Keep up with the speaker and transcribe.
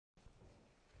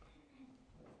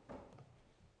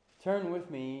Turn with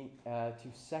me to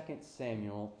 2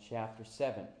 Samuel chapter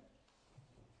 7.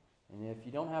 And if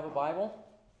you don't have a Bible,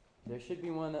 there should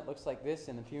be one that looks like this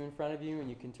in the pew in front of you, and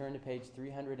you can turn to page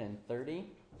 330.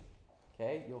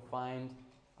 Okay, you'll find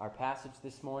our passage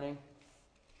this morning,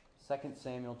 2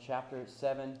 Samuel chapter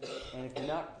 7. And if you're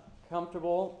not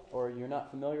comfortable or you're not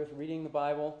familiar with reading the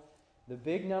Bible, the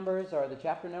big numbers are the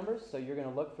chapter numbers, so you're going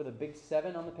to look for the big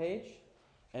 7 on the page.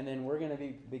 And then we're going to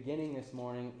be beginning this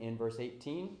morning in verse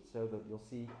 18, so that you'll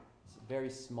see very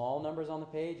small numbers on the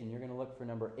page, and you're going to look for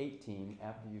number 18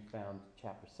 after you've found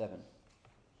chapter 7.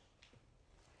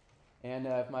 And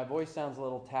if my voice sounds a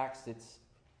little taxed,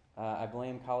 I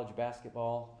blame college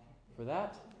basketball for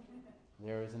that.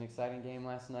 There was an exciting game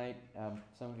last night.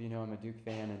 Some of you know I'm a Duke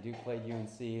fan, and Duke played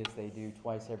UNC as they do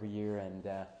twice every year, and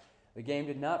the game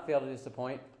did not fail to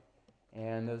disappoint.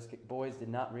 And those boys did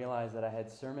not realize that I had a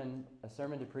sermon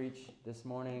to preach this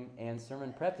morning and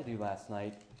sermon prep to do last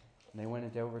night. And they went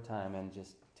into overtime and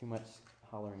just too much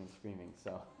hollering and screaming.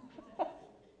 So,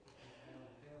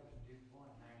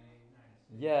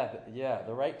 yeah,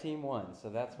 the right team won. So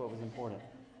that's what was important.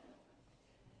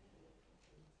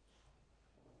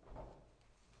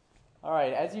 All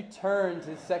right, as you turn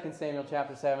to 2 Samuel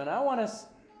chapter 7, I want us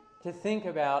to think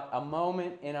about a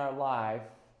moment in our life,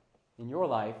 in your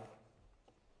life,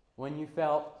 when you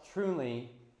felt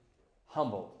truly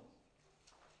humbled.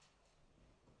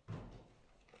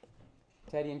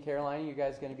 Teddy and Caroline, you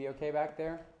guys going to be okay back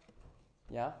there?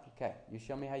 Yeah? Okay. You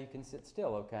show me how you can sit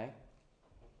still, okay?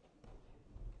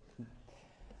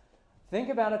 Think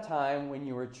about a time when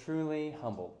you were truly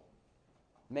humbled.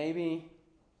 Maybe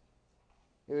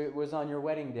it was on your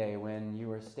wedding day when you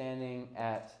were standing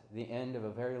at the end of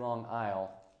a very long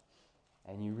aisle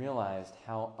and you realized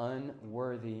how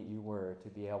unworthy you were to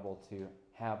be able to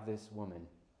have this woman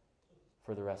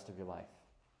for the rest of your life.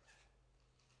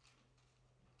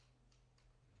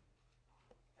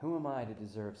 Who am I to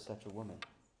deserve such a woman?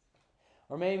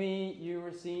 Or maybe you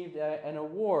received an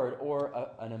award or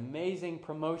an amazing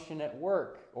promotion at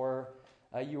work, or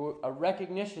a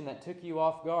recognition that took you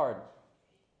off guard.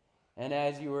 And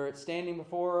as you were standing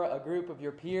before a group of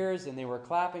your peers and they were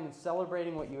clapping and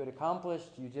celebrating what you had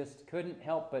accomplished, you just couldn't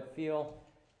help but feel,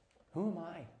 who am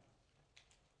I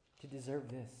to deserve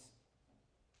this?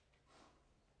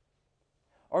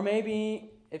 Or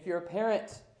maybe if you're a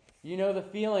parent, you know the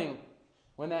feeling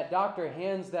when that doctor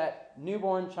hands that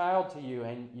newborn child to you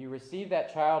and you receive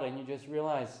that child and you just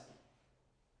realize,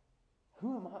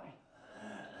 who am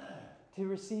I to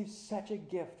receive such a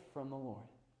gift from the Lord?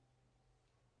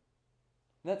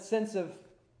 That sense of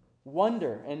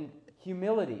wonder and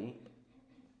humility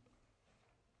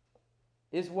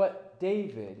is what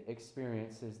David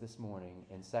experiences this morning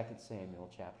in 2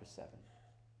 Samuel chapter 7.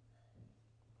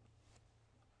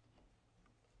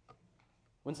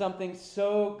 When something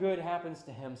so good happens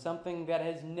to him, something that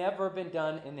has never been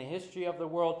done in the history of the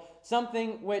world,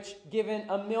 something which, given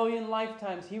a million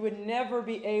lifetimes, he would never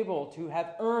be able to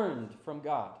have earned from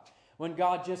God, when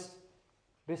God just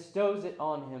bestows it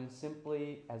on him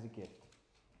simply as a gift.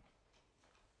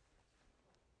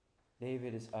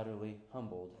 David is utterly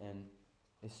humbled and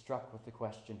is struck with the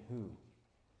question, who?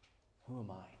 Who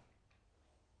am I?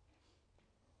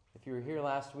 If you were here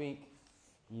last week,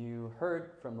 you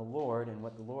heard from the Lord and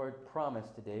what the Lord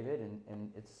promised to David,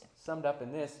 and it's summed up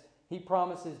in this. He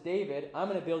promises David, I'm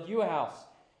going to build you a house.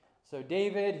 So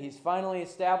David, he's finally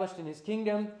established in his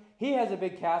kingdom. He has a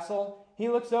big castle. He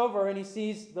looks over and he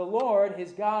sees the Lord,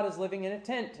 his God, is living in a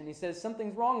tent. And he says,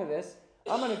 something's wrong with this.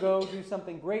 I'm going to go do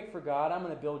something great for God. I'm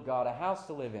going to build God a house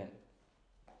to live in.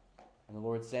 And the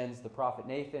Lord sends the prophet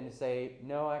Nathan to say,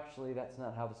 no, actually, that's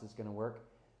not how this is going to work.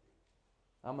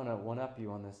 I'm going to one-up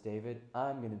you on this, David.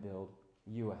 I'm going to build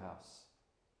you a house.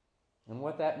 And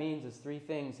what that means is 3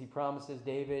 things. He promises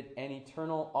David an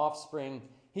eternal offspring.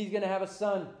 He's going to have a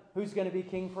son who's going to be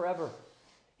king forever.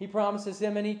 He promises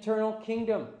him an eternal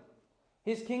kingdom.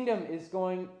 His kingdom is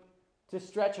going to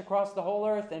stretch across the whole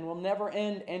earth and will never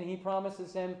end, and he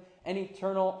promises him an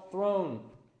eternal throne.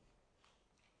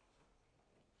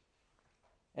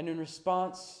 And in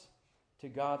response to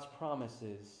God's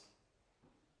promises,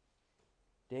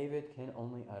 David can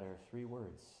only utter 3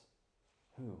 words.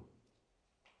 Who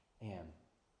am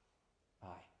I?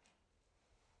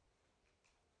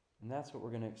 And that's what we're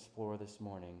going to explore this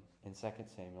morning in 2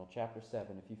 Samuel chapter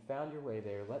 7. If you found your way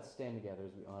there, let's stand together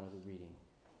as we honor the reading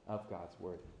of God's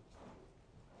Word.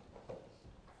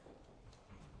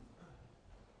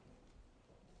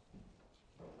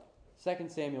 2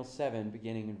 Samuel 7,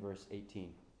 beginning in verse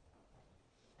 18.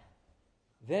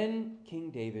 Then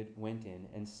King David went in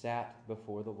and sat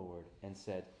before the Lord and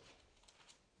said,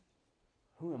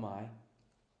 "Who am I,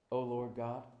 O Lord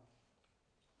God?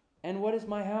 And what is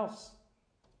my house,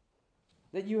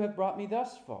 that you have brought me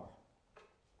thus far?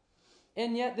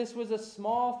 And yet this was a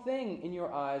small thing in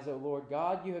your eyes, O Lord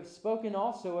God. You have spoken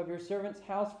also of your servant's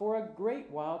house for a great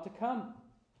while to come.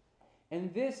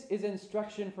 And this is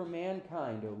instruction for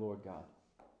mankind, O Lord God.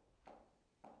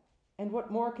 And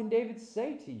what more can David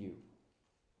say to you?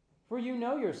 For you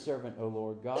know your servant, O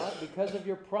Lord God, because of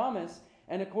your promise,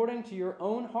 and according to your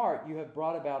own heart you have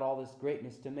brought about all this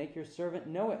greatness to make your servant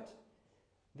know it.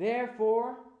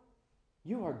 Therefore,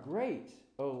 you are great,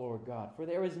 O Lord God, for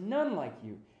there is none like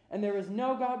you, and there is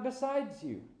no God besides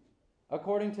you,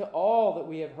 according to all that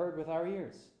we have heard with our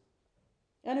ears.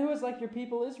 And who is like your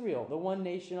people Israel, the one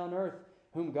nation on earth,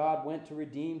 whom God went to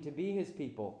redeem to be his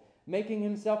people, making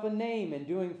himself a name and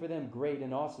doing for them great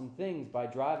and awesome things by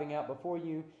driving out before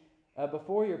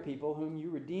your people, whom you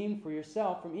redeemed for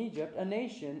yourself from Egypt, a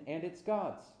nation and its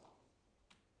gods.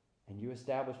 And you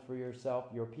established for yourself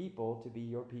your people to be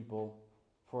your people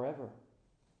forever.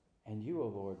 And you, O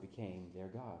Lord, became their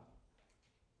God.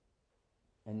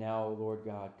 And now, O Lord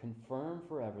God, confirm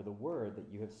forever the word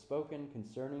that you have spoken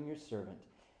concerning your servant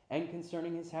and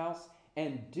concerning his house,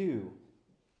 and do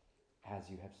as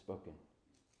you have spoken.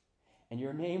 And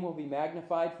your name will be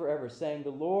magnified forever, saying, the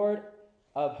Lord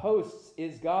of hosts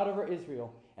is God over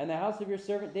Israel, and the house of your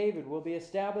servant David will be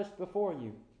established before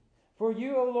you. For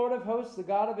you, O Lord of hosts, the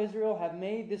God of Israel, have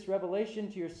made this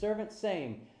revelation to your servant,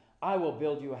 saying, I will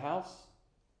build you a house.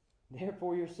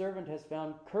 Therefore your servant has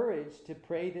found courage to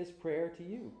pray this prayer to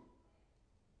you.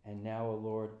 And now, O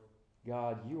Lord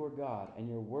God, you are God, and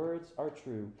your words are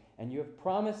true, and you have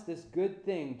promised this good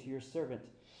thing to your servant.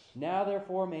 Now,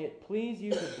 therefore, may it please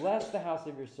you to bless the house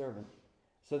of your servant,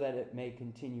 so that it may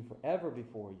continue forever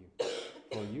before you.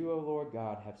 For you, O Lord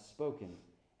God, have spoken,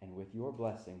 and with your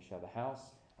blessing shall the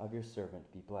house of your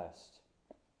servant be blessed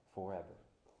forever.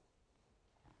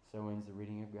 So ends the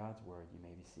reading of God's word. You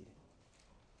may be seated.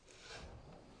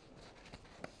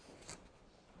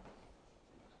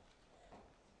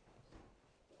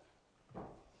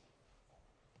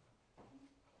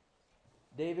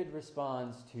 David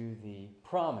responds to the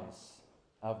promise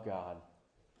of God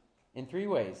in three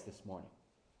ways this morning: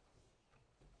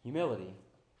 humility,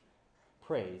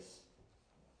 praise,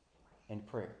 and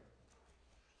prayer.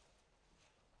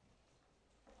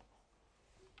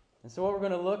 And so what we're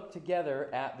going to look together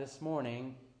at this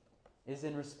morning is,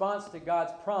 in response to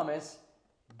God's promise,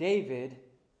 David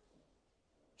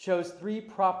shows three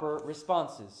proper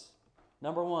responses.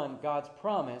 Number one, God's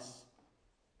promise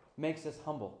makes us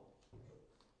humble.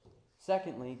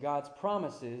 Secondly, God's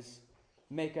promises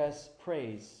make us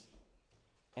praise.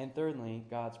 And thirdly,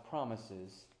 God's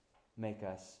promises make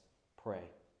us pray.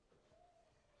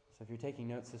 So if you're taking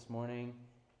notes this morning,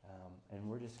 and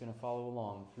we're just going to follow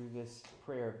along through this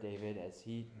prayer of David as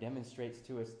he demonstrates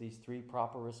to us these three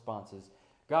proper responses.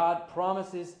 God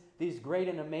promises these great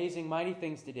and amazing, mighty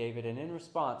things to David, and in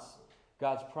response,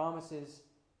 God's promises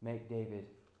make David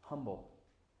humble.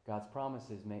 God's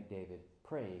promises make David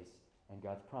praise. And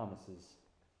God's promises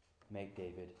make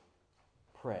David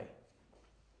pray.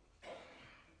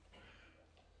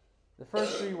 The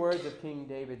first three words of King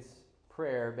David's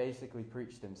prayer basically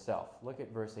preach themselves. Look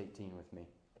at verse 18 with me.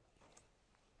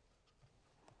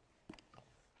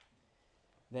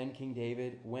 Then King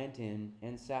David went in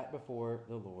and sat before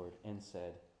the Lord and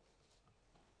said,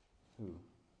 Who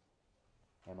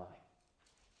am I?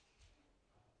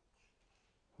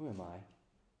 Who am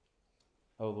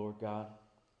I, O Lord God?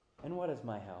 And what is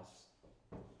my house,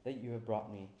 that you have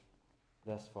brought me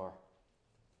thus far?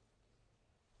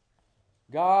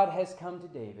 God has come to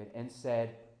David and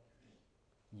said,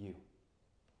 You.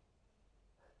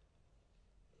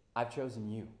 I've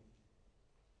chosen you.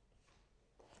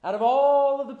 Out of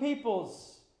all of the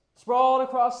peoples sprawled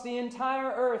across the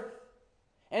entire earth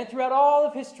and throughout all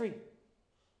of history,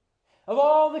 of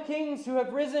all the kings who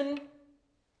have risen,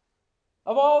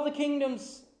 of all the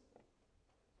kingdoms,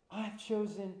 I've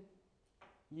chosen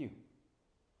you,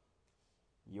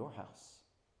 your house,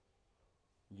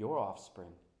 your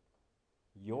offspring,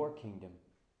 your kingdom,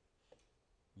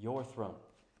 your throne.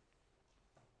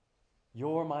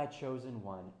 You're my chosen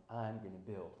one. I'm going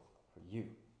to build for you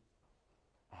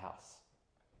a house.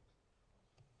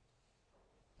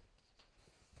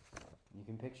 You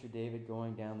can picture David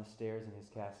going down the stairs in his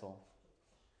castle,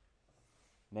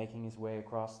 making his way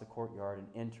across the courtyard and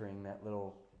entering that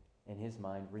little, in his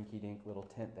mind, rinky-dink little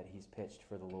tent that he's pitched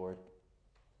for the Lord,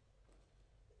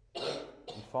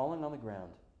 and falling on the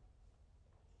ground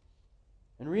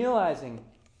and realizing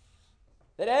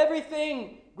that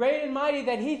everything great and mighty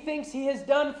that he thinks he has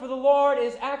done for the Lord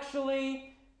is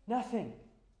actually nothing.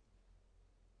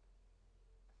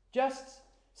 Just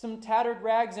some tattered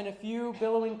rags and a few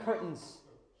billowing curtains.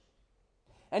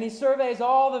 And he surveys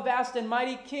all the vast and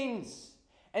mighty kings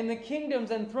and the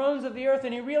kingdoms and thrones of the earth,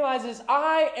 and he realizes,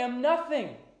 I am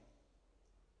nothing.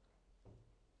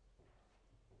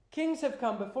 Kings have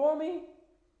come before me.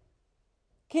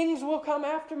 Kings will come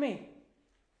after me.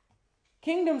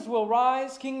 Kingdoms will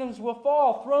rise, kingdoms will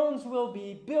fall, thrones will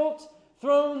be built,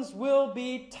 thrones will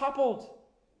be toppled.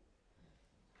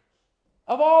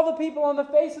 Of all the people on the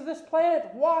face of this planet,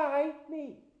 why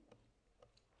me?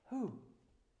 Who?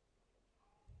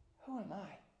 Who am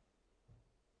I?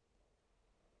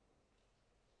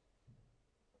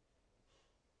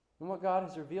 And what God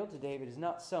has revealed to David is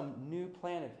not some new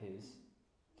plan of his.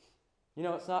 You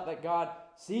know, it's not that God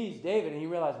sees David and he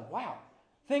realizes, wow,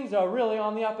 things are really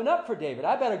on the up and up for David.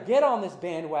 I better get on this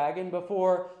bandwagon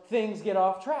before things get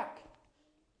off track.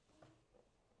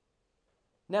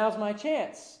 Now's my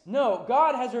chance. No,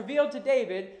 God has revealed to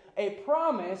David a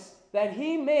promise that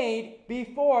he made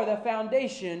before the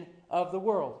foundation of the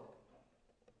world.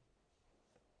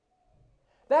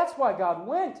 That's why God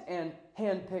went and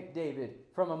handpicked David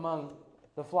from among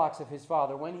the flocks of his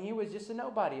father when he was just a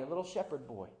nobody, a little shepherd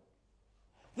boy.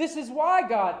 This is why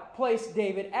God placed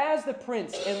David as the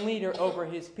prince and leader over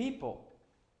his people.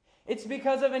 It's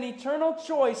because of an eternal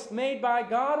choice made by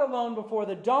God alone before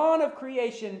the dawn of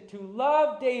creation to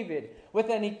love David with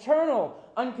an eternal,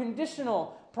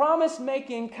 unconditional,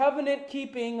 promise-making,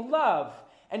 covenant-keeping love.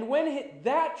 And when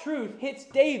that truth hits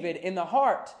David in the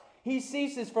heart, he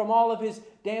ceases from all of his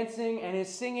dancing and his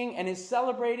singing and his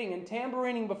celebrating and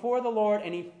tambourining before the Lord,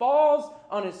 and he falls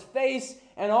on his face,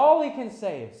 and all he can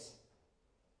say is,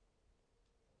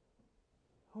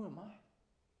 who am I?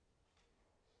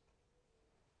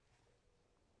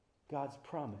 God's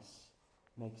promise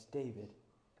makes David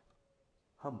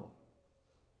humble.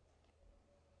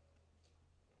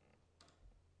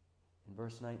 In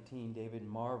verse 19, David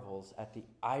marvels at the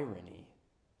irony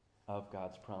of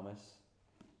God's promise.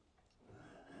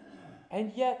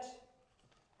 And yet,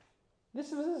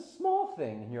 this is a small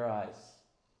thing in your eyes,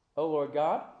 O Lord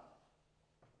God.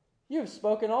 You have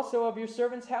spoken also of your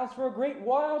servant's house for a great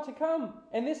while to come,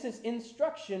 and this is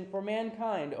instruction for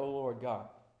mankind, O Lord God.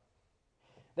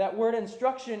 That word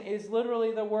instruction is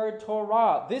literally the word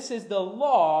Torah. This is the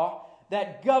law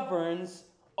that governs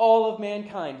all of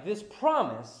mankind. This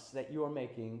promise that you are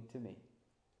making to me.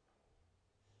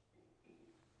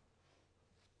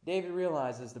 David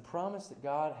realizes the promise that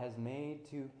God has made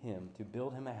to him to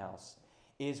build him a house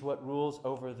is what rules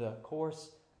over the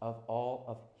course of all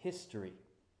of history.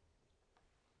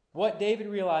 What David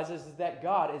realizes is that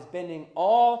God is bending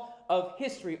all of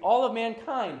history, all of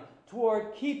mankind,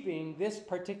 toward keeping this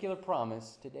particular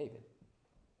promise to David.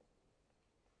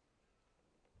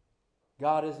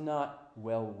 God is not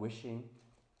well-wishing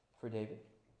for David.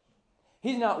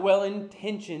 He's not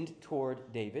well-intentioned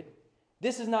toward David.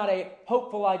 This is not a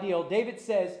hopeful ideal. David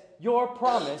says, your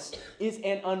promise is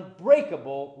an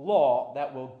unbreakable law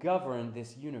that will govern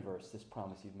this universe, this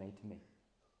promise you've made to me.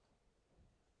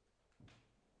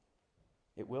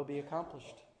 It will be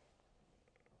accomplished.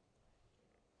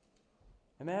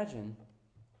 Imagine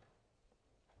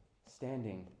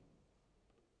standing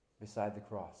beside the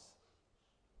cross.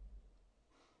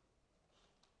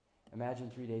 Imagine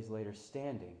 3 days later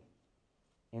standing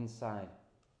inside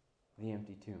the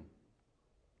empty tomb.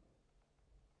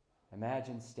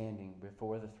 Imagine standing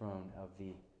before the throne of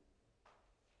the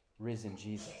risen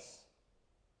Jesus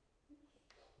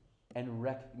and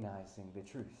recognizing the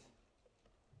truth.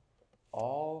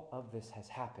 All of this has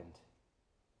happened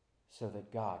so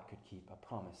that God could keep a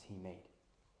promise he made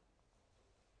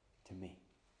to me.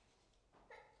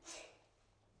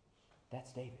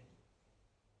 That's David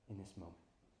in this moment.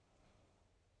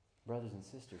 Brothers and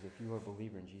sisters, if you are a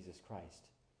believer in Jesus Christ,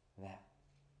 that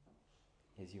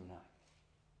is you and I.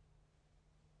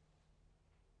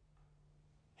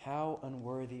 How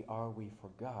unworthy are we for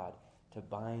God to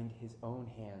bind his own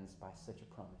hands by such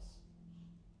a promise?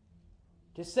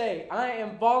 To say, I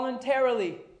am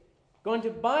voluntarily going to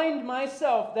bind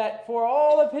myself that for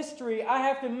all of history I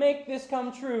have to make this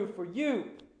come true for you,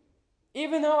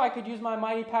 even though I could use my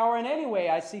mighty power in any way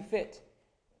I see fit.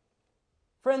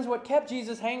 Friends, what kept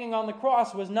Jesus hanging on the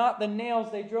cross was not the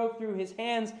nails they drove through his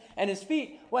hands and his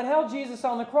feet. What held Jesus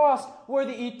on the cross were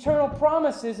the eternal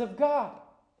promises of God.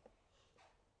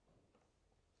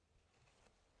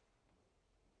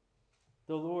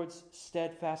 The Lord's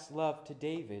steadfast love to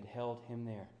David held him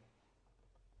there.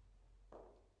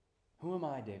 Who am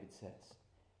I, David says?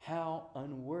 How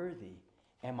unworthy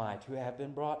am I to have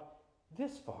been brought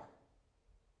this far?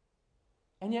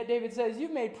 And yet David says,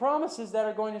 you've made promises that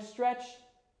are going to stretch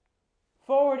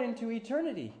forward into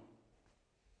eternity.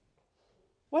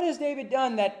 What has David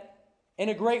done that in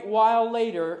a great while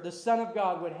later the Son of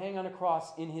God would hang on a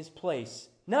cross in his place?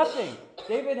 Nothing.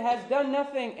 David has done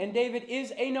nothing, and David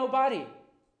is a nobody.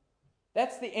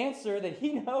 That's the answer that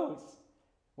he knows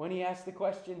when he asks the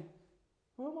question,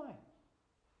 who am I?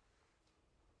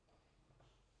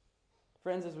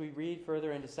 Friends, as we read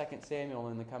further into 2 Samuel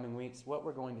in the coming weeks, what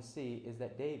we're going to see is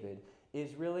that David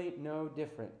is really no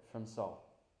different from Saul.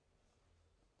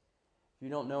 If you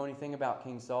don't know anything about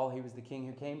King Saul, he was the king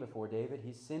who came before David.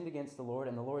 He sinned against the Lord,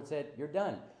 and the Lord said, "You're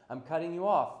done. I'm cutting you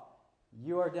off.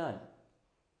 You are done."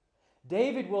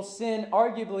 David will sin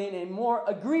arguably in a more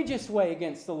egregious way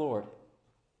against the Lord,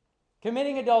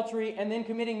 committing adultery and then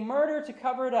committing murder to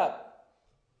cover it up.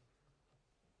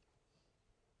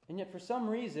 And yet for some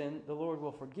reason, the Lord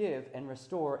will forgive and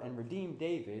restore and redeem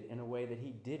David in a way that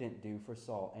he didn't do for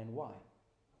Saul. And why?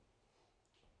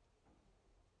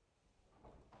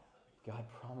 God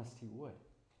promised he would.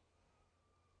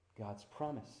 God's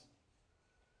promise.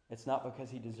 It's not because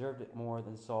he deserved it more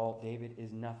than Saul. David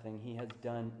is nothing. He has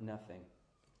done nothing.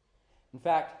 In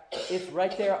fact, it's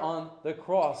right there on the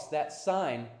cross. That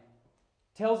sign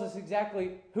tells us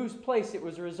exactly whose place it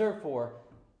was reserved for.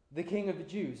 The King of the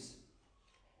Jews.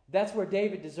 That's where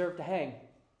David deserved to hang.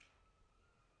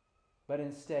 But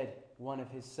instead, one of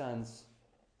his sons,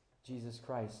 Jesus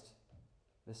Christ,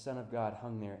 the Son of God,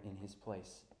 hung there in his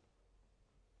place.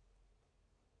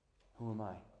 Who am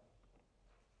I?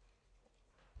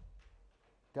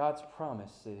 God's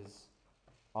promises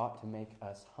ought to make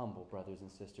us humble, brothers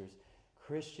and sisters.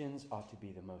 Christians ought to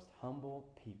be the most humble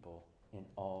people in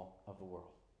all of the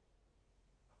world.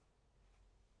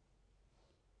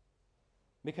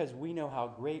 Because we know how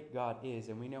great God is,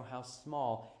 and we know how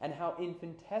small and how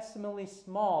infinitesimally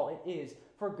small it is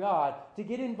for God to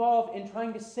get involved in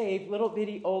trying to save little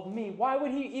bitty old me. Why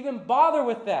would he even bother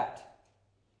with that?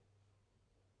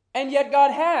 And yet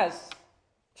God has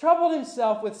troubled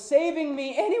himself with saving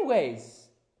me anyways.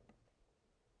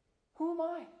 Who am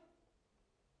I?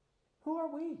 Who are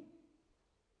we?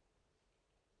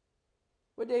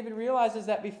 What David realizes is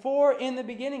that before, in the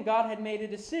beginning, God had made a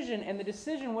decision, and the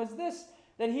decision was this,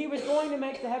 that he was going to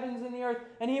make the heavens and the earth,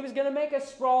 and he was going to make a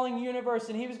sprawling universe,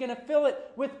 and he was going to fill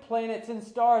it with planets and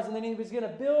stars, and then he was going to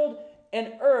build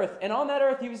an earth, and on that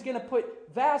earth he was going to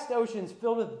put vast oceans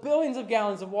filled with billions of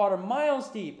gallons of water, miles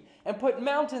deep, and put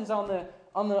mountains on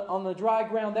the dry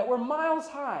ground that were miles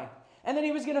high. And then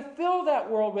he was going to fill that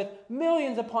world with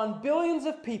millions upon billions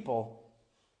of people.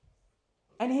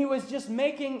 And he was just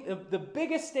making the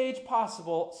biggest stage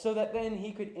possible so that then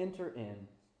he could enter in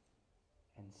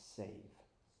and save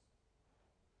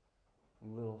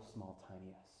little, small,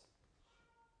 tiny us.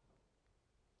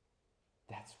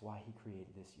 That's why he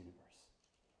created this universe.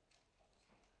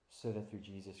 So that through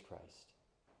Jesus Christ,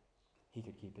 he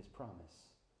could keep his promise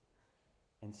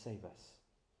and save us.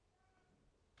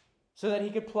 So that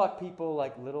he could pluck people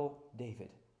like little David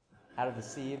out of the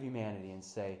sea of humanity and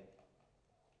say,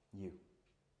 you.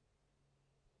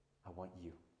 I want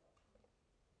you.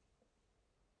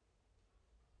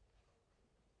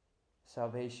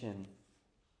 Salvation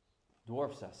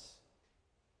dwarfs us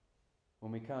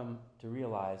when we come to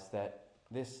realize that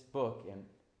this book, and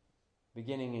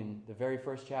beginning in the very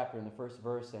first chapter, in the first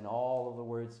verse, and all of the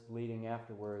words leading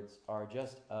afterwards, are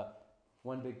just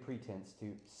one big pretense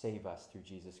to save us through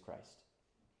Jesus Christ.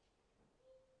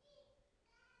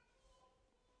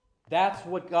 That's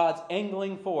what God's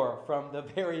angling for from the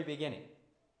very beginning.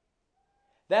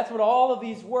 That's what all of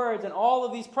these words and all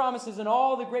of these promises and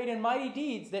all the great and mighty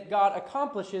deeds that God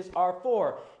accomplishes are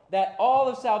for. That all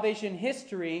of salvation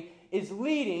history is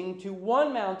leading to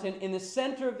one mountain in the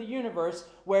center of the universe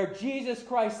where Jesus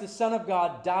Christ, the Son of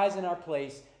God, dies in our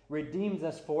place, redeems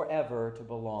us forever to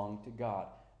belong to God.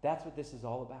 That's what this is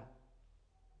all about.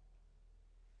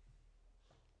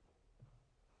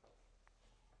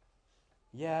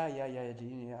 Yeah,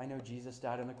 I know Jesus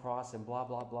died on the cross and blah,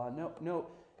 blah, blah. No,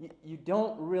 you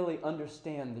don't really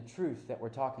understand the truth that we're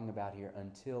talking about here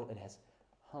until it has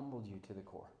humbled you to the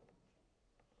core.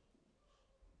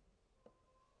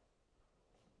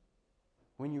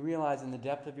 When you realize in the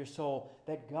depth of your soul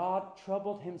that God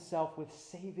troubled himself with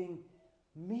saving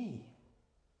me.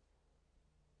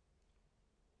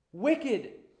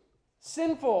 Wicked,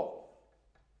 sinful,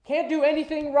 can't do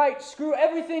anything right, screw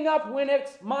everything up when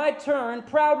it's my turn,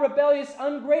 proud, rebellious,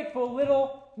 ungrateful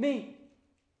little me.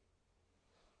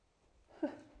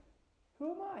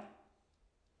 Who am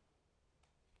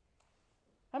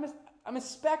I? I'm a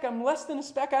speck. I'm less than a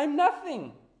speck. I'm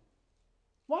nothing.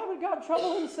 Why would God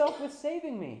trouble himself with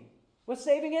saving me? With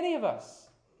saving any of us?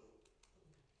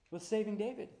 With saving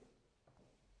David?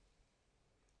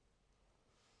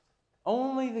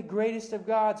 Only the greatest of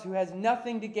gods, who has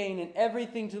nothing to gain and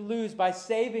everything to lose by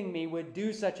saving me, would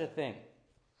do such a thing.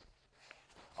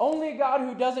 Only a God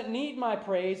who doesn't need my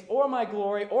praise or my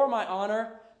glory or my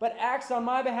honor, but acts on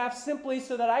my behalf simply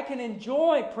so that I can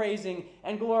enjoy praising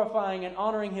and glorifying and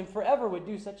honoring him forever, would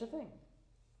do such a thing.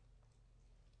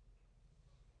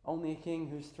 Only a king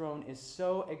whose throne is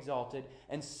so exalted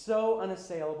and so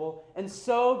unassailable and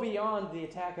so beyond the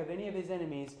attack of any of his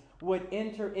enemies would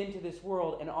enter into this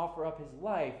world and offer up his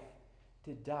life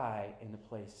to die in the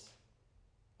place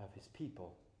of his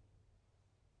people.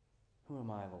 Who am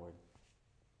I, Lord?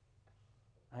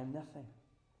 I am nothing.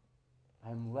 I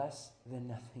am less than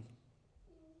nothing.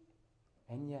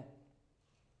 And yet,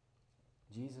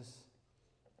 Jesus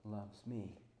loves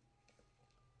me.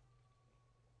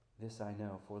 This I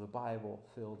know, for the Bible,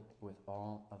 filled with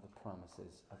all of the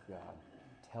promises of God,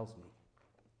 tells me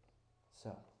so.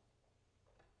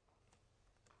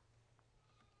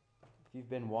 If you've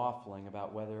been waffling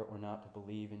about whether or not to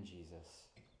believe in Jesus,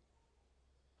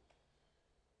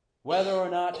 whether or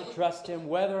not to trust him,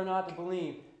 whether or not to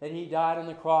believe that he died on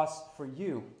the cross for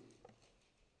you,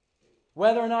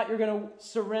 whether or not you're going to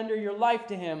surrender your life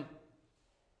to him,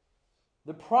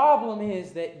 the problem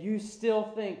is that you still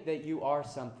think that you are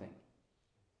something.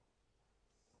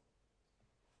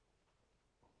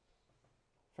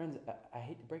 Friends, I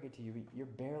hate to break it to you, you're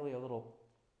barely a little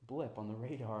blip on the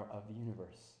radar of the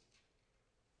universe.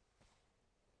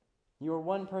 You are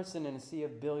one person in a sea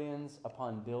of billions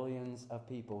upon billions of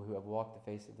people who have walked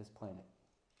the face of this planet.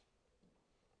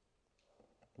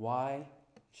 Why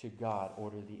should God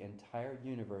order the entire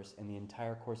universe and the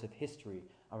entire course of history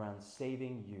around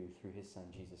saving you through his Son,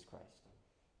 Jesus Christ?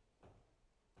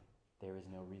 There is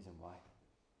no reason why,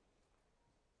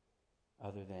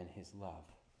 other than his love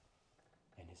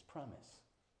and his promise.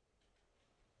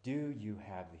 Do you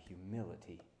have the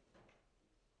humility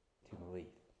to believe?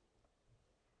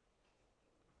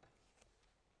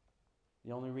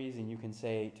 The only reason you can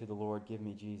say to the Lord, "Give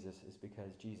me Jesus," is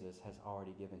because Jesus has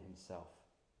already given himself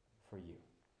for you.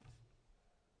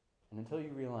 And until you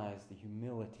realize the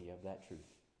humility of that truth,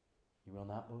 you will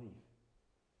not believe.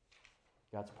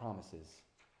 God's promises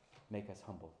make us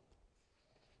humble.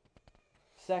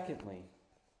 Secondly,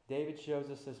 David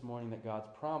shows us this morning that God's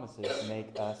promises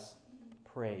make us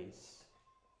praise.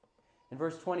 In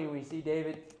verse 20, we see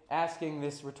David asking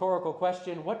this rhetorical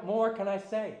question, what more can I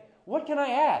say? What can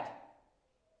I add?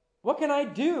 What can I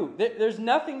do? There's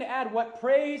nothing to add. What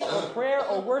praise or prayer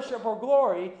or worship or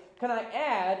glory can I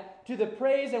add to the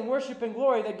praise and worship and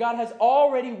glory that God has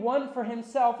already won for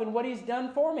himself and what he's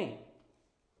done for me?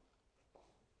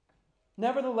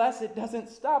 Nevertheless, it doesn't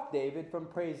stop David from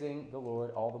praising the Lord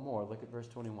all the more. Look at verse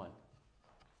 21.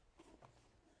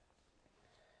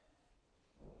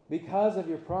 Because of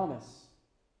your promise,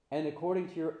 and according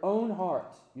to your own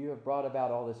heart, you have brought about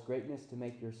all this greatness to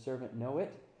make your servant know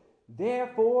it.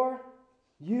 Therefore,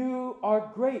 you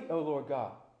are great, O Lord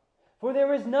God. For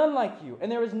there is none like you, and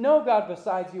there is no God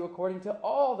besides you, according to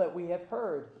all that we have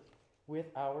heard with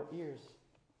our ears.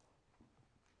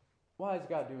 Why is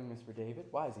God doing this for David?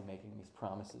 Why is he making these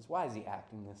promises? Why is he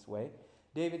acting this way?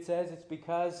 David says it's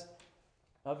because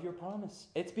of your promise.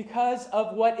 It's because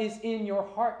of what is in your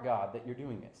heart, God, that you're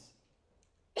doing this.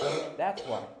 That's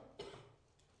why.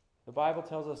 The Bible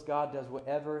tells us God does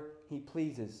whatever he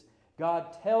pleases.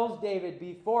 God tells David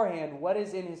beforehand what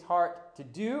is in his heart to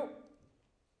do,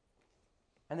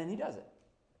 and then he does it.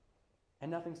 And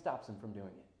nothing stops him from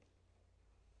doing it.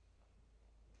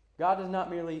 God does not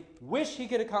merely wish he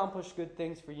could accomplish good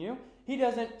things for you. He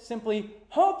doesn't simply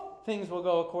hope things will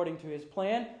go according to his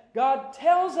plan. God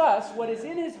tells us what is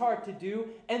in his heart to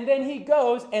do, and then he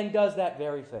goes and does that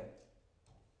very thing.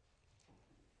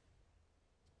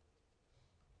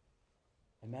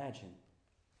 Imagine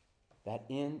that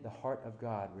in the heart of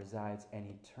God resides an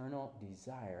eternal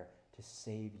desire to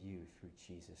save you through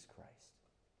Jesus Christ.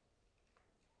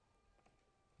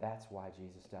 That's why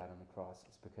Jesus died on the cross.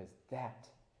 It's because that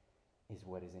is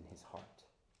what is in his heart.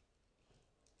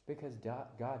 Because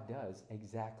God does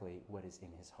exactly what is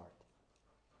in his heart.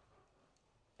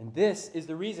 And this is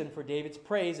the reason for David's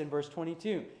praise in verse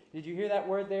 22. Did you hear that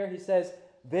word there? He says,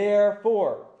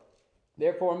 therefore.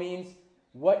 Therefore means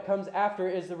what comes after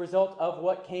is the result of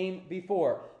what came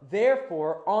before.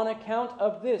 Therefore, on account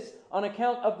of this, on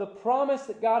account of the promise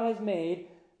that God has made,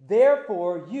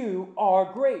 therefore you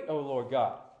are great, O Lord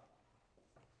God.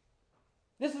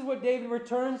 This is what David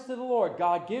returns to the Lord.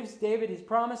 God gives David his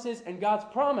promises, and God's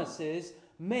promises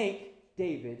make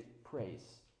David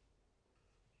praise.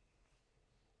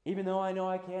 Even though I know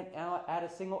I can't add a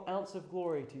single ounce of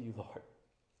glory to you, Lord,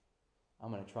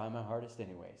 I'm going to try my hardest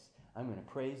anyways. I'm going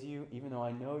to praise you, even though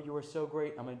I know you are so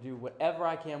great. I'm going to do whatever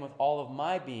I can with all of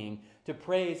my being to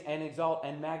praise and exalt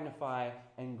and magnify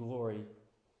and glory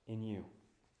in you.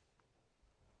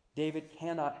 David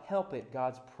cannot help it.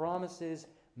 God's promises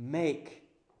make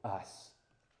us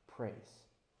praise.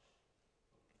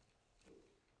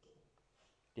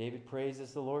 David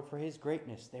praises the Lord for his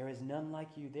greatness. There is none like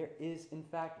you. There is, in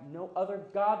fact, no other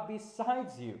God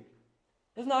besides you.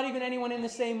 There's not even anyone in the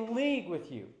same league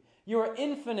with you. You are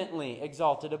infinitely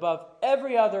exalted above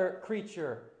every other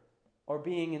creature or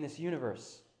being in this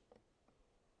universe.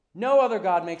 No other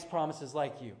God makes promises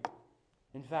like you.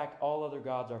 In fact, all other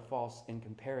gods are false in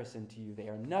comparison to you. They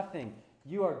are nothing.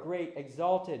 You are great,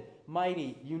 exalted,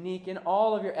 mighty, unique in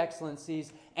all of your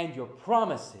excellencies, and your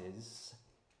promises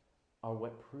are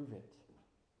what prove it.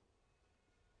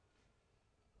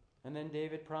 And then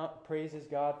David praises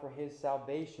God for his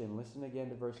salvation. Listen again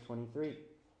to verse 23.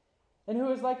 And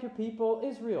who is like your people,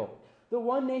 Israel, the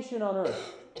one nation on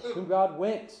earth, whom God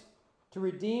went to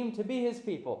redeem to be his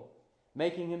people,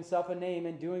 making himself a name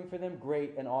and doing for them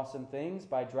great and awesome things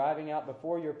by driving out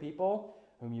before your people,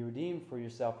 whom you redeemed for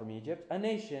yourself from Egypt, a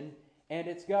nation and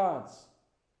its gods.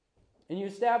 And you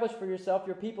established for yourself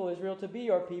your people Israel to be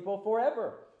your people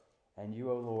forever. And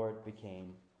you, O Lord,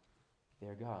 became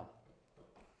their God.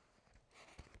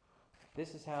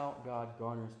 This is how God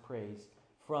garners praise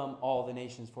from all the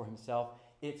nations for himself.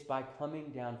 It's by coming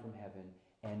down from heaven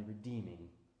and redeeming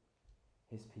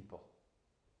his people.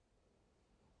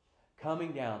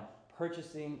 Coming down,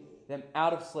 purchasing them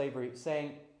out of slavery,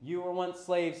 saying, you were once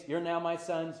slaves, you're now my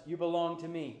sons, you belong to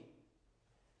me.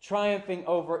 Triumphing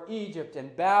over Egypt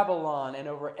and Babylon and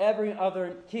over every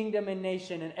other kingdom and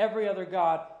nation and every other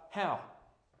god. How?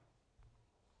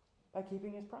 By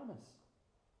keeping his promise.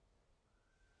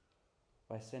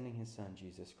 By sending his son,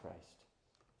 Jesus Christ.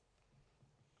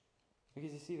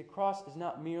 Because you see, the cross is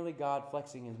not merely God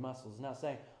flexing his muscles, not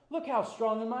saying, look how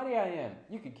strong and mighty I am.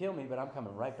 You could kill me, but I'm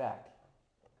coming right back.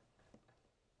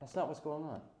 That's not what's going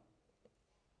on.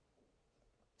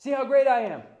 See how great I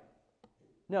am.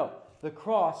 No, the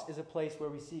cross is a place where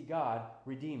we see God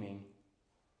redeeming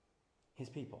his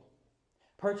people.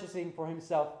 Purchasing for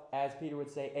himself, as Peter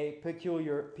would say, a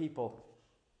peculiar people.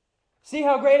 See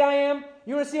how great I am?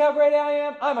 You want to see how great I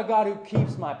am? I'm a God who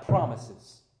keeps my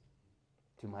promises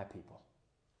to my people.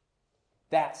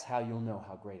 That's how you'll know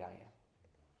how great I am.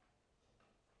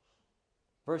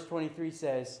 Verse 23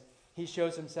 says, he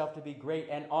shows himself to be great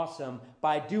and awesome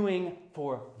by doing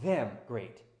for them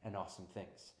great and awesome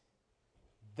things.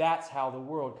 That's how the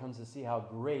world comes to see how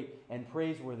great and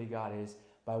praiseworthy God is,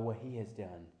 by what he has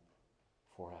done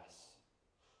for us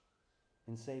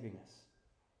in saving us.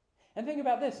 And think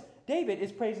about this. David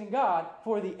is praising God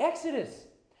for the Exodus.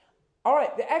 All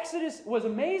right, the Exodus was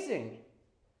amazing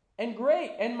and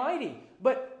great and mighty,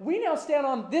 but we now stand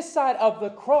on this side of the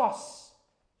cross.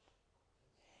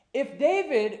 If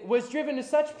David was driven to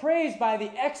such praise by the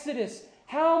Exodus,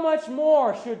 how much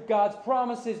more should God's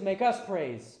promises make us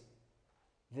praise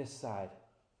this side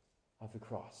of the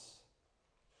cross?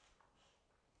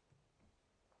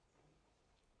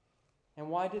 And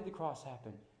why did the cross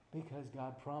happen? Because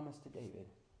God promised to David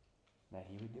that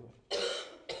he would do it.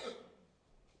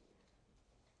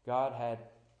 God had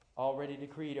already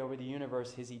decreed over the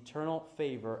universe his eternal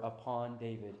favor upon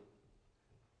David.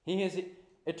 His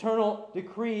eternal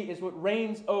decree is what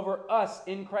reigns over us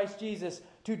in Christ Jesus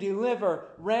to deliver,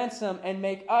 ransom, and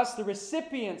make us the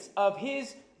recipients of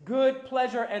his good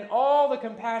pleasure and all the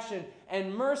compassion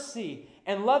and mercy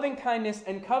and loving kindness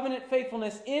and covenant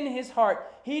faithfulness in his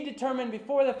heart. He determined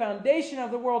before the foundation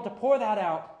of the world to pour that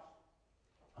out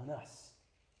on us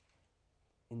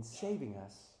in saving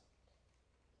us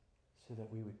so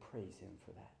that we would praise him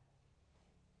for that.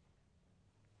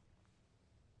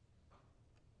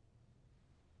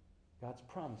 God's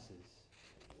promises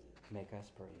make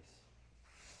us praise.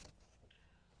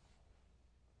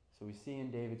 So we see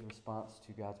in David's response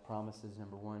to God's promises,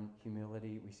 number one,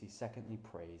 humility. We see, secondly,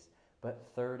 praise.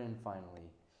 But third and finally,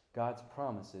 God's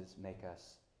promises make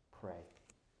us pray.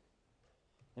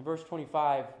 In verse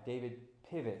 25, David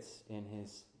pivots in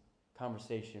his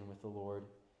conversation with the Lord.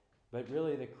 But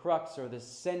really the crux or the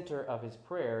center of his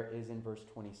prayer is in verse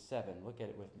 27. Look at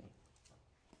it with me.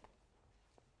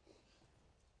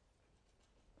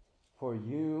 For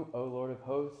you, O Lord of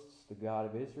hosts, the God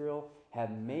of Israel, have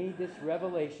made this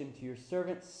revelation to your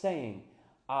servant, saying,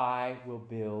 I will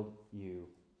build you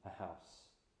a house.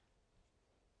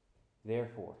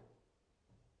 Therefore,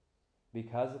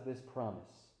 because of this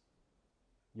promise,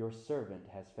 your servant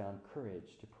has found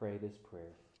courage to pray this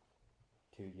prayer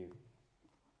to you.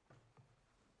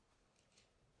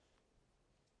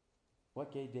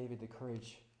 What gave David the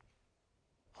courage,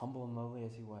 humble and lowly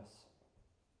as he was,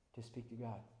 to speak to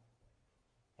God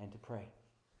and to pray?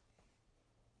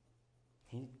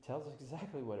 He tells us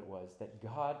exactly what it was, that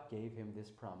God gave him this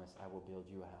promise, I will build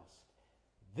you a house.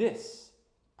 This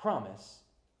promise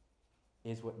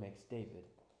is what makes David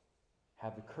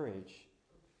have the courage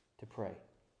to pray.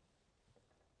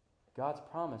 God's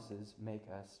promises make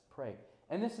us pray.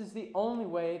 And this is the only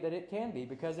way that it can be,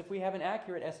 because if we have an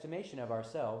accurate estimation of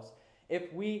ourselves,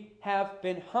 if we have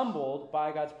been humbled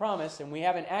by God's promise, and we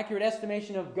have an accurate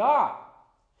estimation of God,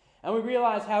 and we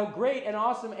realize how great and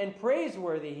awesome and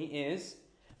praiseworthy He is,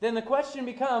 then the question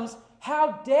becomes,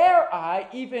 how dare I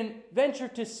even venture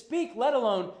to speak, let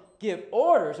alone give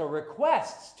orders or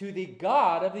requests to the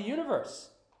God of the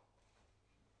universe?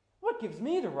 What gives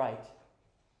me the right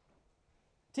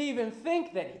to even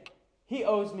think that He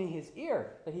owes me His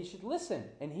ear, that He should listen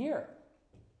and hear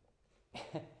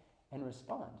and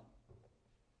respond?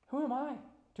 Who am I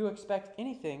to expect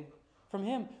anything from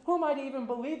Him? Who am I to even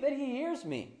believe that He hears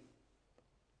me?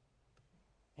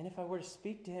 And if I were to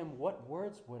speak to Him, what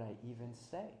words would I even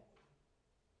say?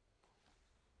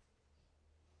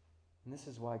 And this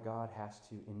is why God has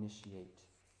to initiate.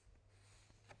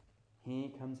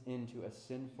 He comes into a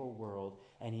sinful world,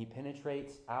 and He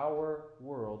penetrates our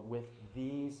world with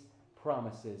these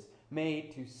promises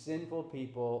made to sinful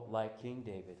people like King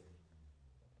David,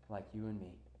 like you and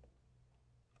me.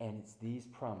 And it's these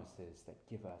promises that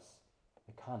give us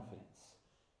the confidence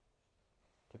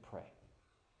to pray.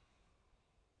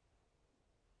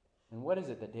 And what is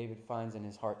it that David finds in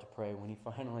his heart to pray when he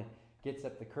finally gets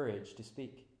up the courage to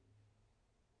speak?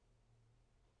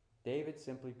 David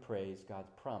simply prays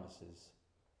God's promises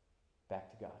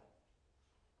back to God.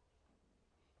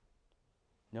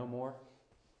 No more,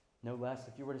 no less.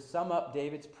 If you were to sum up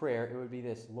David's prayer, it would be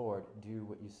this: Lord, do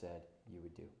what you said you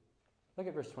would do. Look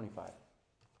at verse 25.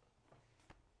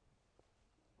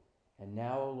 And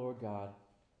now, O Lord God,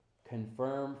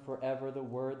 confirm forever the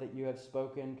word that you have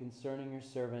spoken concerning your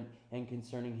servant and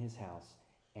concerning his house,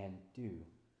 and do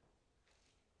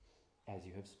as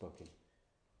you have spoken.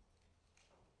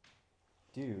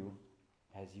 Do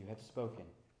as you have spoken.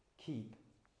 Keep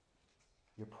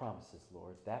your promises,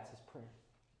 Lord. That's his prayer.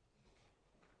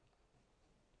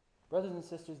 Brothers and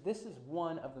sisters, this is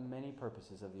one of the many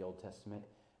purposes of the Old Testament.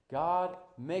 God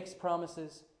makes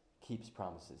promises, keeps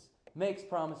promises. Makes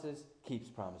promises, keeps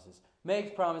promises.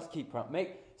 Makes promise, keep promise.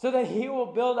 So that He will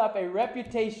build up a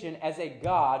reputation as a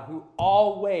God who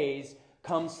always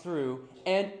comes through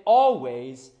and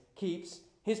always keeps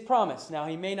His promise. Now,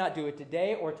 He may not do it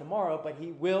today or tomorrow, but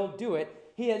He will do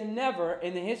it. He has never,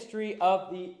 in the history of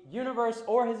the universe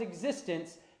or His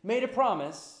existence, made a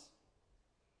promise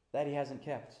that He hasn't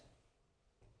kept.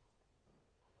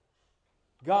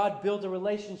 God builds a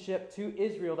relationship to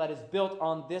Israel that is built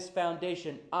on this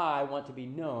foundation. I want to be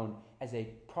known as a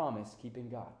promise-keeping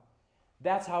God.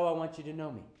 That's how I want you to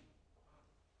know me.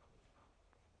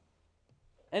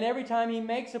 And every time He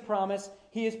makes a promise,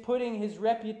 He is putting His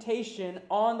reputation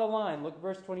on the line. Look at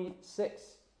verse 26.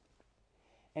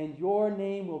 And your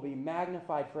name will be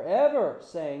magnified forever,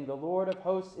 saying, the Lord of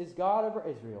hosts is God over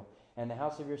Israel, and the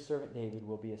house of your servant David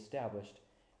will be established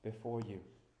before you.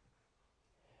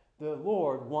 The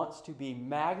Lord wants to be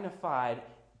magnified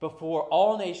before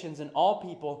all nations and all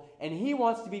people, and He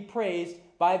wants to be praised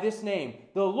by this name,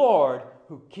 the Lord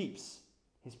who keeps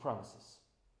His promises.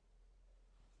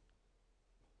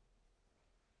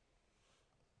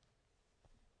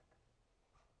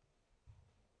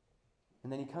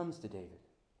 And then He comes to David,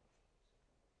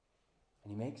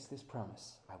 and He makes this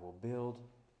promise: I will build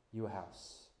you a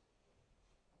house.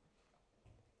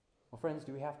 Well, friends,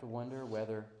 do we have to wonder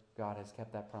whether God has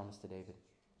kept that promise to David?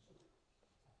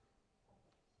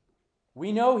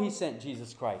 We know He sent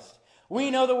Jesus Christ. We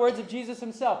know the words of Jesus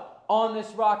Himself. On this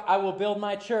rock I will build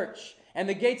my church, and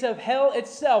the gates of hell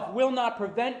itself will not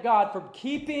prevent God from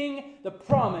keeping the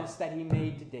promise that He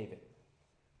made to David.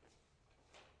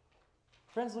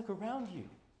 Friends, look around you.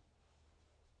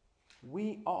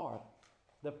 We are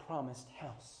the promised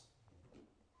house.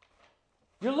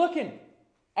 You're looking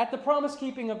at the promise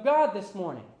keeping of God this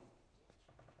morning.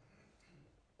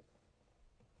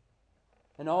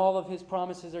 And all of His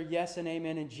promises are yes and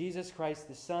amen in Jesus Christ,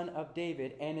 the Son of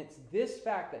David. And it's this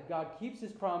fact that God keeps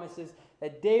His promises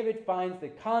that David finds the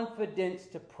confidence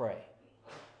to pray.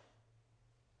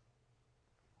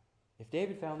 If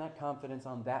David found that confidence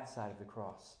on that side of the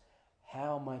cross,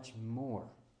 how much more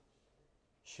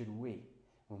should we,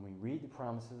 when we read the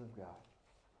promises of God,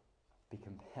 be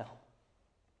compelled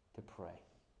to pray?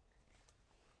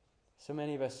 So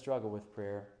many of us struggle with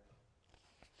prayer.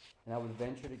 And I would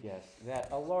venture to guess that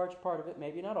a large part of it,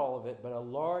 maybe not all of it, but a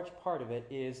large part of it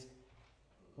is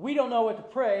we don't know what to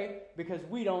pray because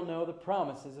we don't know the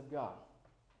promises of God.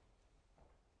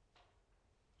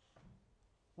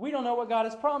 We don't know what God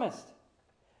has promised.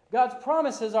 God's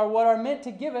promises are what are meant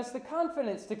to give us the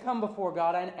confidence to come before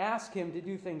God and ask Him to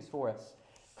do things for us.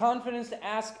 Confidence to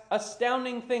ask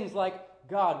astounding things like,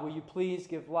 God, will you please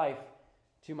give life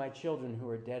to my children who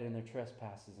are dead in their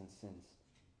trespasses and sins?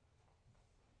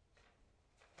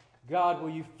 God, will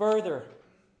you further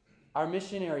our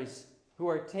missionaries who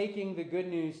are taking the good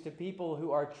news to people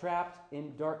who are trapped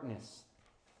in darkness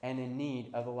and in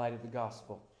need of the light of the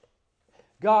gospel?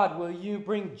 God, will you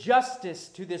bring justice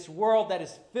to this world that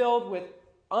is filled with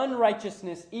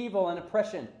unrighteousness, evil, and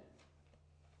oppression?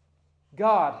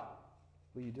 God,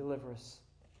 will you deliver us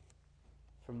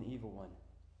from the evil one?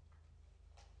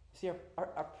 See,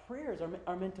 our prayers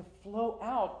are meant to flow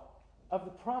out of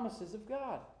the promises of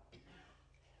God.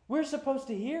 We're supposed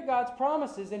to hear God's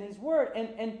promises in His Word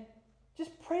and just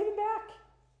pray them back.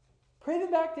 Pray them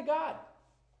back to God.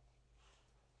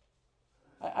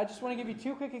 I just want to give you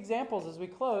two quick examples as we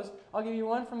close. I'll give you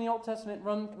one from the Old Testament,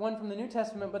 one from the New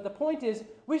Testament. But the point is,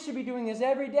 we should be doing this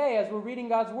every day as we're reading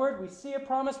God's Word. We see a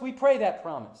promise, we pray that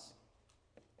promise.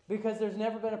 Because there's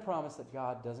never been a promise that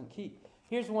God doesn't keep.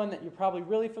 Here's one that you're probably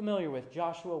really familiar with,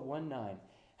 Joshua 1:9.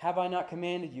 Have I not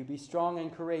commanded you, be strong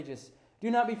and courageous.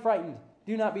 Do not be frightened.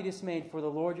 Do not be dismayed, for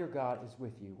the Lord your God is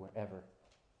with you wherever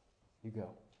you go.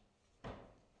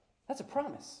 That's a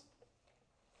promise.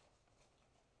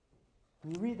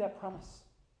 When you read that promise,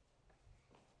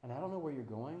 and I don't know where you're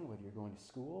going, whether you're going to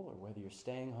school or whether you're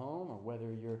staying home or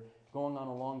whether you're going on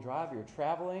a long drive or you're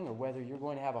traveling or whether you're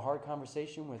going to have a hard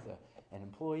conversation with an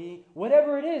employee,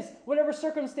 whatever it is, whatever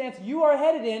circumstance you are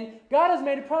headed in, God has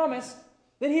made a promise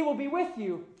that He will be with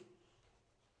you.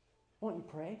 Won't you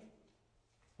pray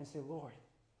and say, Lord,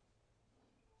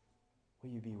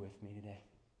 will you be with me today?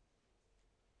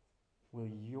 Will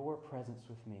your presence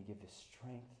with me give the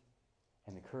strength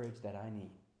and the courage that I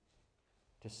need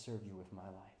to serve you with my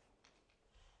life?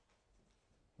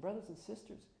 Brothers and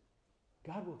sisters,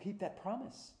 God will keep that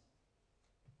promise.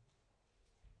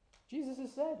 Jesus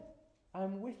has said,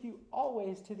 I'm with you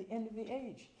always to the end of the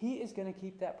age. He is going to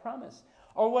keep that promise.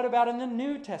 Or what about in the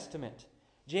New Testament?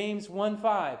 James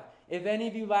 1:5. If any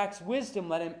of you lacks wisdom,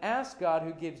 let him ask God,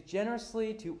 who gives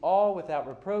generously to all without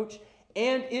reproach,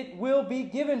 and it will be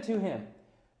given to him.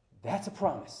 That's a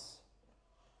promise.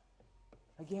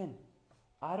 Again,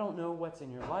 I don't know what's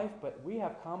in your life, but we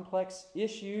have complex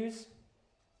issues,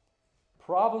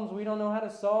 problems we don't know how to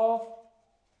solve,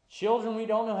 children we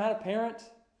don't know how to parent,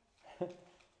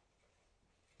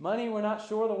 money we're not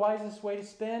sure the wisest way to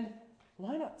spend.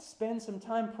 Why not spend some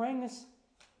time praying this,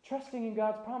 trusting in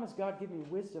God's promise? God, give me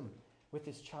wisdom with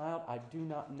this child. I do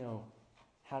not know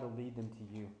how to lead them to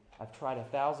you. I've tried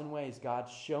 1,000 ways. God,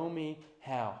 show me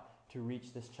how to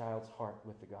reach this child's heart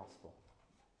with the gospel.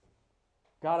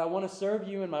 God, I want to serve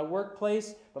you in my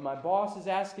workplace, but my boss is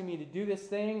asking me to do this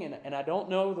thing, and I don't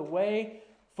know the way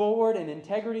forward in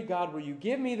integrity. God, will you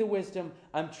give me the wisdom?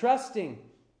 I'm trusting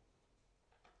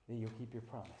that you'll keep your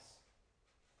promise.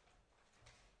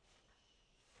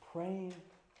 Praying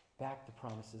back the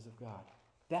promises of God.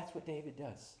 That's what David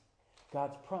does.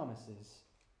 God's promises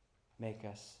make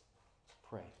us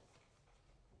pray.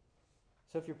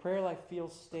 So if your prayer life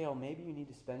feels stale, maybe you need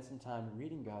to spend some time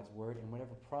reading God's Word, and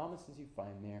whatever promises you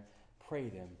find there, pray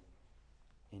them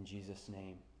in Jesus'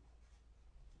 name.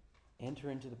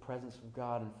 Enter into the presence of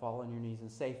God and fall on your knees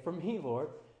and say, for me, Lord,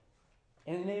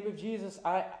 in the name of Jesus,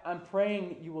 I'm praying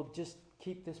that you will just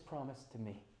keep this promise to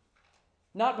me.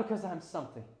 Not because I'm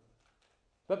something,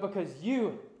 but because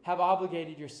you have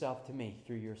obligated yourself to me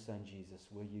through your Son, Jesus.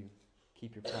 Will you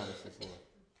keep your promises, Lord?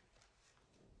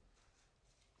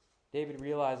 David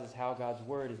realizes how God's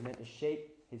Word is meant to shape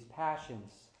his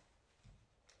passions,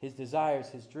 his desires,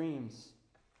 his dreams.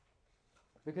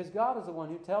 Because God is the one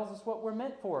who tells us what we're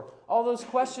meant for. All those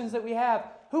questions that we have.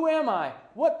 Who am I?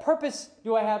 What purpose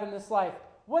do I have in this life?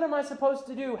 What am I supposed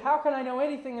to do? How can I know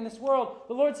anything in this world?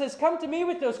 The Lord says, come to me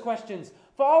with those questions.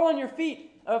 Fall on your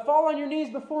feet. Fall on your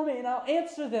knees before me and I'll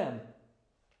answer them.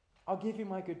 I'll give you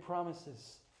my good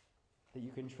promises that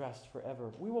you can trust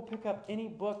forever. We will pick up any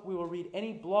book. We will read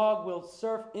any blog. We'll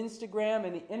surf Instagram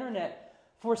and the internet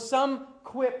for some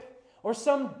quip or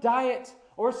some diet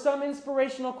or some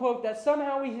inspirational quote that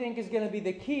somehow we think is going to be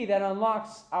the key that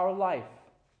unlocks our life.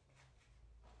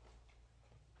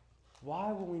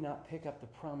 Why will we not pick up the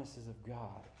promises of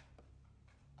God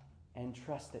and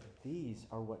trust that these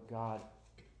are what God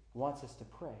wants us to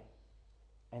pray,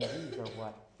 and these are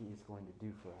what He is going to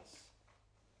do for us?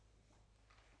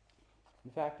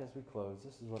 In fact, as we close,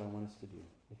 this is what I want us to do.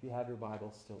 If you have your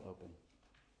Bible still open,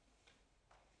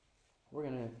 we're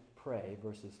going to pray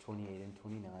verses 28 and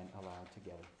 29 aloud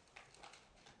together.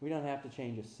 We don't have to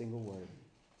change a single word.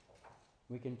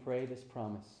 We can pray this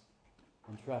promise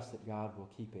and trust that God will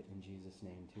keep it in Jesus'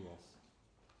 name to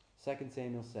us. 2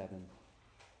 Samuel 7.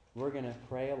 We're going to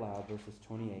pray aloud verses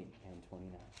 28 and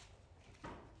 29.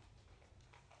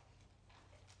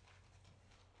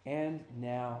 And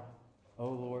now, O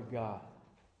Lord God,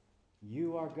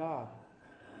 you are God,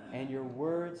 and your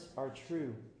words are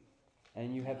true,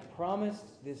 and you have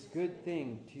promised this good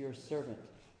thing to your servant.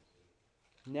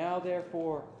 Now,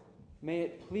 therefore, may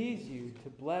it please you to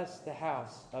bless the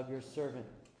house of your servant,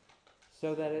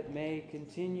 so that it may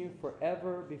continue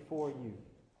forever before you.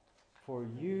 For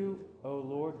you, O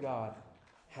Lord God,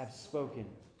 have spoken,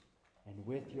 and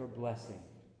with your blessing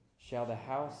shall the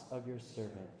house of your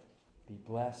servant be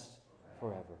blessed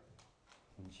forever.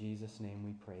 In Jesus' name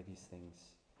we pray these things.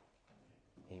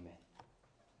 Amen.